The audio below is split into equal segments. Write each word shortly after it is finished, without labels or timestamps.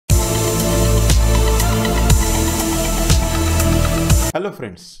Hello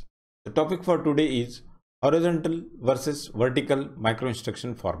friends, the topic for today is horizontal versus vertical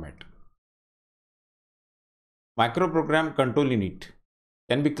microinstruction format. Microprogram control unit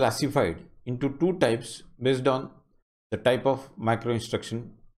can be classified into two types based on the type of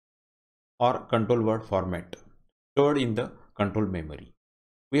microinstruction or control word format stored in the control memory.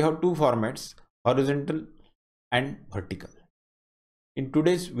 We have two formats, horizontal and vertical. In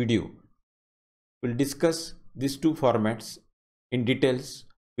today's video, we'll discuss these two formats in details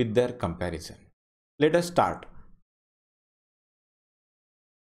with their comparison. Let us start.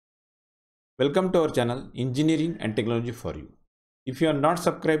 Welcome to our channel Engineering and Technology for You. If you are not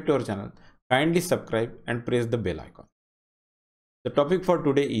subscribed to our channel, kindly subscribe and press the bell icon. The topic for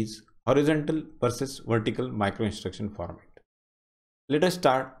today is horizontal versus vertical microinstruction format. Let us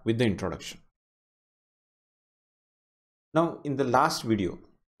start with the introduction. Now, in the last video,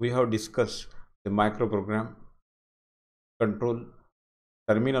 we have discussed the microprogram control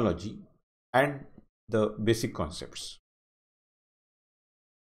terminology and the basic concepts.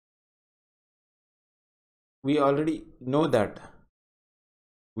 We already know that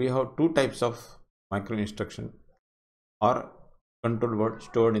we have two types of microinstruction or control word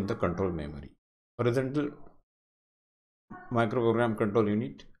stored in the control memory: horizontal microprogram control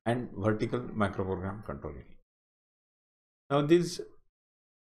unit and vertical microprogram control unit. Now these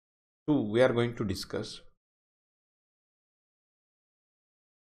two we are going to discuss.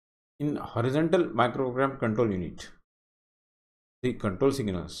 In horizontal microprogram control unit, the control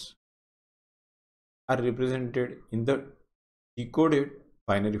signals are represented in the decoded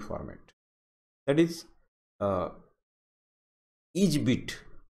binary format. That is, each bit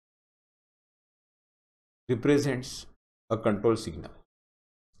represents a control signal.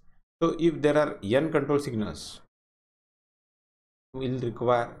 So if there are n control signals, we will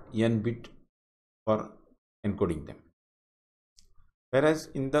require n bit for encoding them. Whereas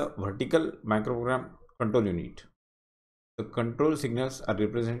in the vertical microprogram control unit, the control signals are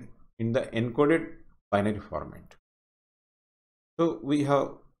represented in the encoded binary format. So we have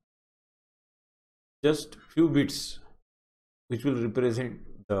just few bits which will represent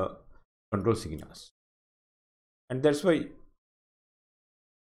the control signals, and that's why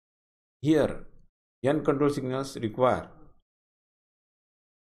here n control signals require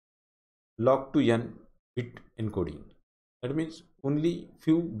log to n bit encoding. That means only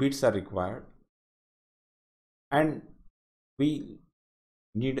few bits are required, and we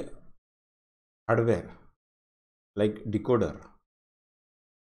need hardware like decoder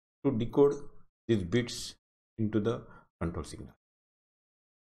to decode these bits into the control signal.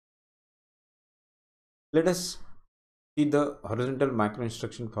 Let us see the horizontal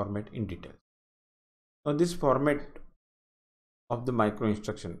microinstruction format in detail. Now this format of the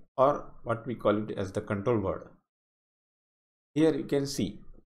microinstruction, or what we call it as the control word, here you can see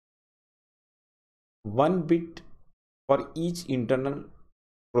one bit for each internal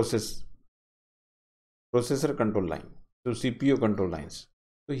processor control line, so CPU control lines.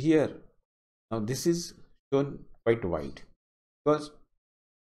 So here now this is shown quite wide because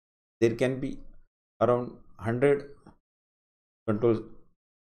there can be around 100 control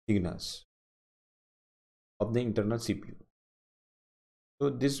signals of the internal CPU. So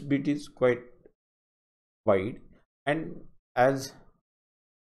this bit is quite wide, and as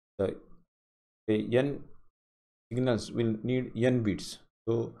the n signals will need n bits,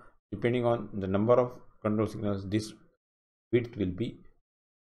 so depending on the number of control signals, this bit will be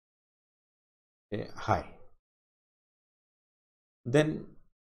high. Then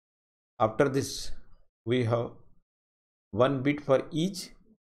after this we have one bit for each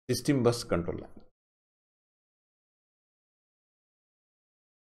system bus control line,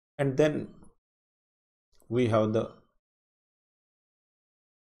 and then we have the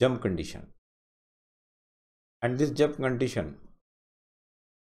jump condition, and this jump condition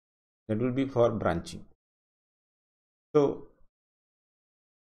that will be for branching. So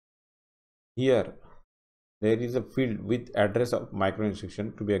here there is a field with address of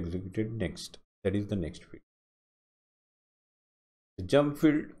microinstruction to be executed next. That is the next field. The jump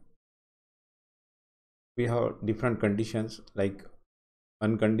field, we have different conditions like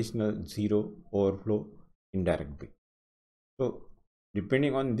unconditional, zero, overflow, indirect bit. So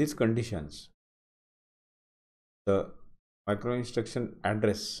depending on these conditions, the microinstruction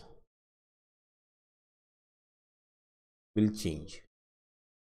address will change,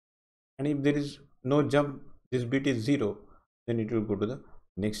 and if there is no jump, this bit is 0, then it will go to the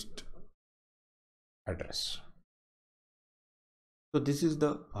next address. So this is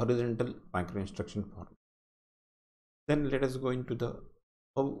the horizontal microinstruction form. Then let us go into the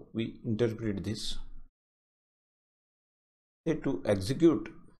how we interpret this. Say to execute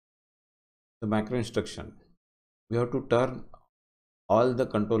the macro instruction, we have to turn all the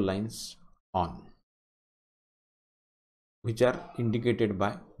control lines on, which are indicated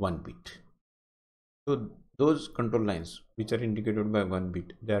by 1 bit. So those control lines which are indicated by 1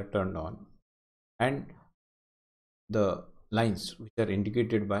 bit, they are turned on, and the lines which are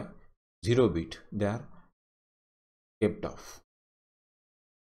indicated by 0 bit, they are kept off.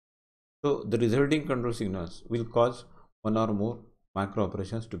 So the resulting control signals will cause one or more macro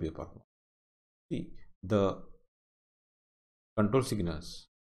operations to be performed. See, the control signals,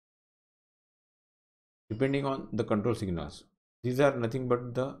 depending on the control signals, these are nothing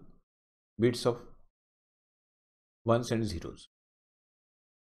but the bits of ones and zeros,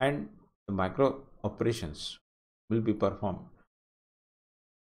 and the macro operations will be performed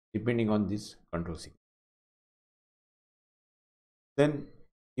depending on this control signal. Then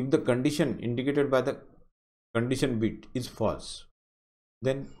if the condition indicated by the condition bit is false,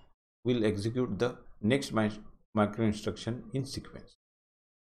 then we'll execute the next macro instruction in sequence,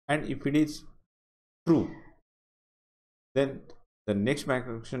 and if it is true, then the next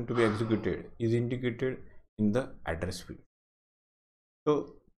macro instruction to be executed is indicated in the address field.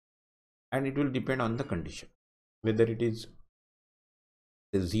 So, and it will depend on the condition, whether it is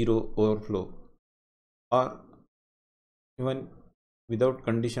a zero overflow or even without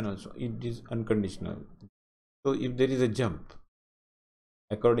condition also it is unconditional. So if there is a jump,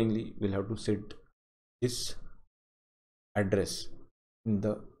 accordingly we'll have to set this address in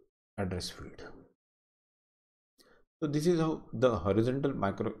the address field. So this is how the horizontal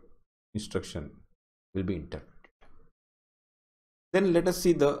macro instruction will be interpreted. Then let us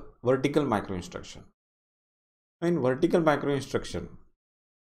see the vertical macro instruction. In vertical macro instruction,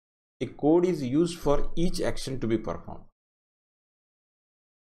 a code is used for each action to be performed,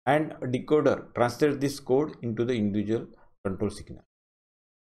 and a decoder translates this code into the individual control signal.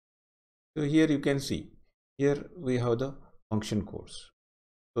 So here you can see, here we have the function codes.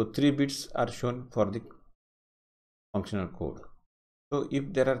 So 3 bits are shown for the functional code. So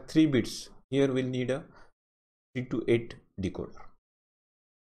if there are 3 bits, here we'll need a 3 to 8 decoder.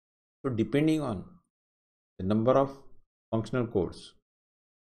 So depending on the number of functional codes,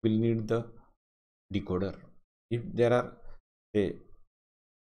 we'll need the decoder. If there are say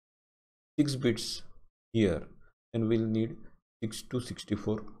 6 bits here, then we'll need 6 to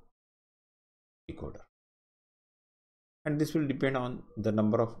 64 decoder, and this will depend on the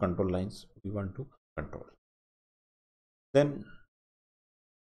number of control lines we want to control. Then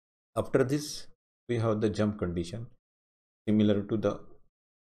after this we have the jump condition similar to the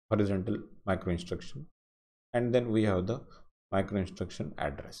horizontal macro instruction, and then we have the macro instruction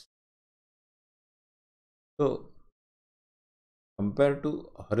address. So compared to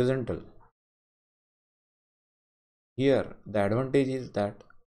horizontal, here the advantage is that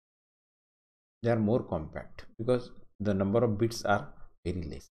they are more compact because the number of bits are very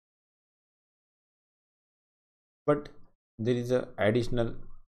less, but there is a additional,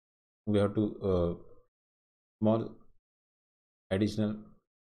 we have to small additional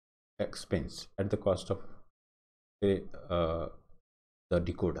expense at the cost of say the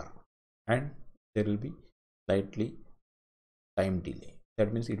decoder, and there will be slightly time delay.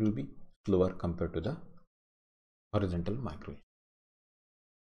 That means it will be slower compared to the horizontal macro,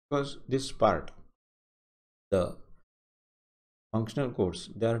 because this part, the functional codes,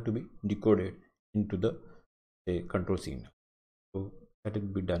 they are to be decoded into the say control signal. So that will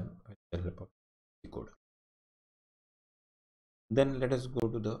be done by the help of decoder. Then let us go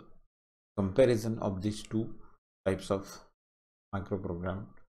to the comparison of these two types of microprogram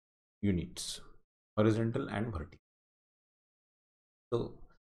units, horizontal and vertical. So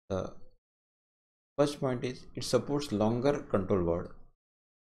the first point is it supports longer control word,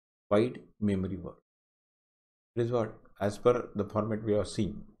 wide memory word. It is what, as per the format we have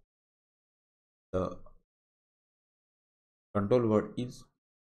seen, the control word is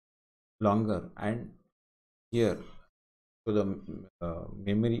longer, and here so the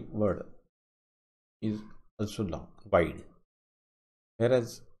memory word is also long, wide,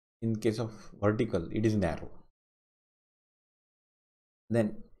 whereas in case of vertical it is narrow.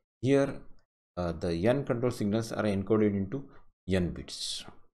 Then here the n control signals are encoded into n bits,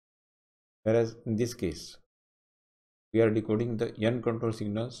 whereas in this case we are decoding the n control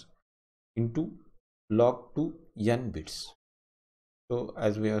signals into log to n bits. So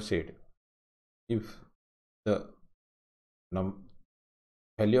as we have said, if the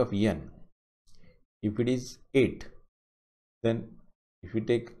value of n, if it is 8, then if we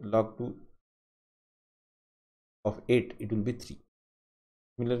take log 2 of 8, it will be 3.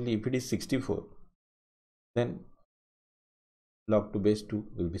 Similarly, if it is 64, then log to base 2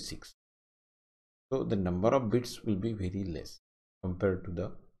 will be 6. So the number of bits will be very less compared to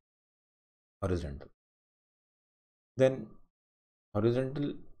the horizontal. Then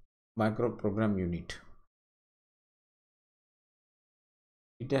horizontal microprogram unit,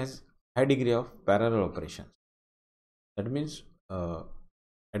 it has high degree of parallel operations. That means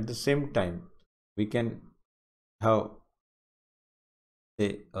at the same time we can have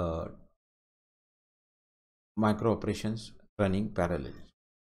the micro operations running parallelly.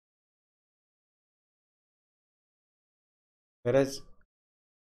 Whereas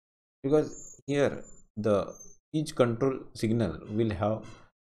because here the each control signal will have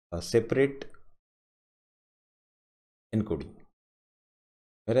a separate encoding,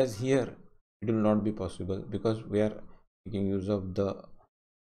 whereas here it will not be possible because we are making use of the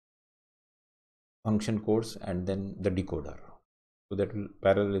function codes and then the decoder, so that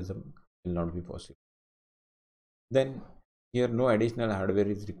parallelism will not be possible. Then here no additional hardware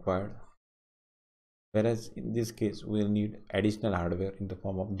is required, whereas in this case we will need additional hardware in the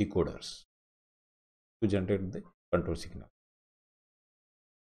form of decoders to generate the control signal.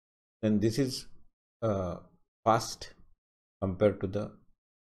 Then this is fast compared to the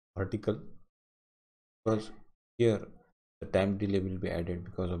vertical, because here the time delay will be added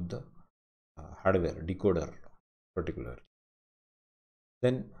because of the hardware decoder particular.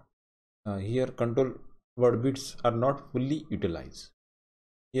 Then here control word bits are not fully utilized.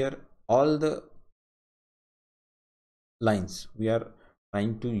 Here all the lines we are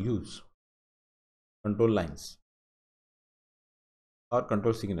trying to use, control lines or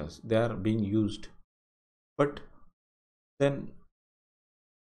control signals, they are being used, but then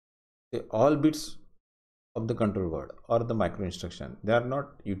all bits of the control word or the micro instruction, they are not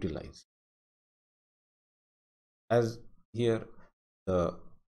utilized, as here the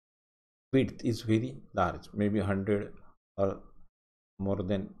width is very large, maybe 100 or more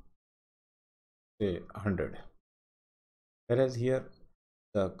than say 100, whereas here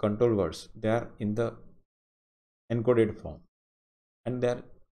the control words, they are in the encoded form and they are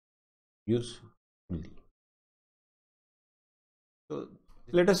used fully. So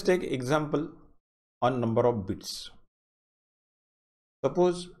let us take example on number of bits.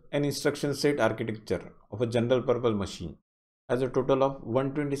 Suppose an instruction set architecture of a general purpose machine has a total of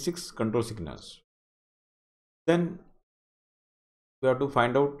 126 control signals. Then we have to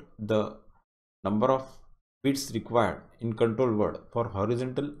find out the number of bits required in control word for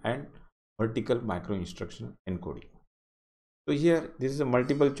horizontal and vertical micro instruction encoding. So here this is a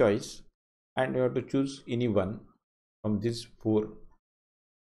multiple choice and you have to choose any one from these four.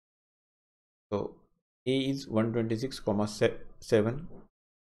 So A is 126,7,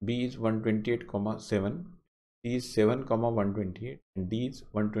 B is 128,7, C is 7,128 and D is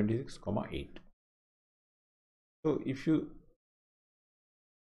 126,8. So if you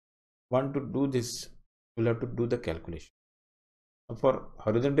want to do this, you will have to do the calculation. For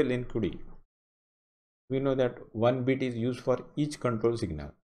horizontal encoding, we know that 1 bit is used for each control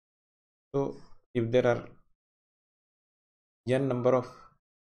signal. So if there are n number of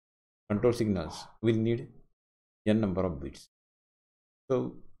control signals, we'll need n number of bits.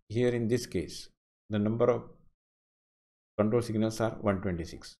 So here in this case, the number of control signals are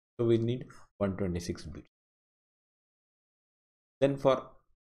 126. So we need 126 bits. Then for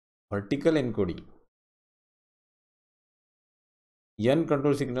vertical encoding, n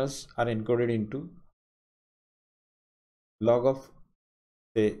control signals are encoded into log of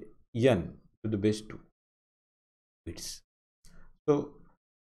say n to the base 2 bits. So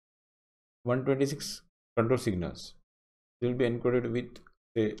 126 control signals will be encoded with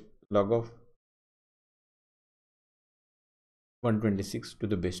say log of 126 to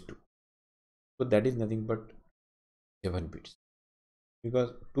the base 2. So that is nothing but 7 bits,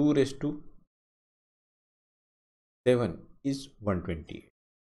 because 2 raised to 7 is 128.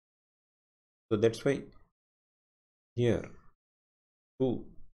 So that's why here 2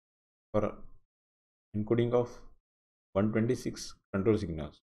 for encoding of 126 control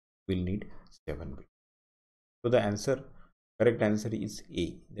signals will need 7 bits. So the answer, correct answer is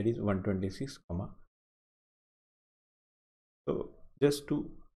A, that is 126, so just to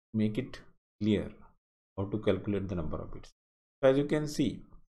make it clear how to calculate the number of bits. So as you can see,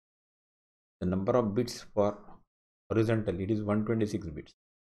 the number of bits for horizontal it is 126 bits,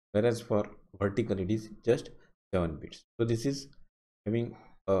 whereas for vertical it is just 7 bits. So this is having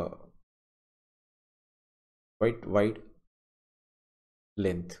a quite wide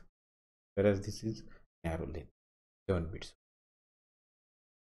length, whereas this is narrow length, 7 bits.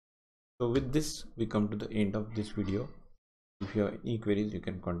 So with this we come to the end of this video. If you have any queries, you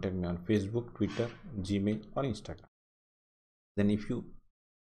can contact me on Facebook, Twitter, Gmail or Instagram. Then if you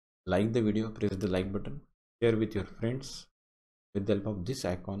like the video, press the like button, share with your friends with the help of this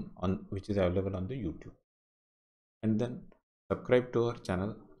icon on which is available on the YouTube, and then subscribe to our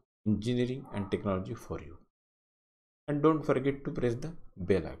channel Engineering and Technology for You, and don't forget to press the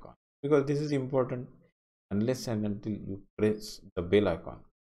bell icon, because this is important. Unless and until you press the bell icon,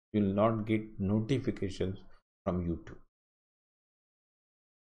 you will not get notifications from YouTube.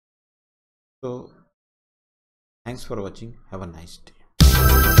 So thanks for watching. Have a nice day.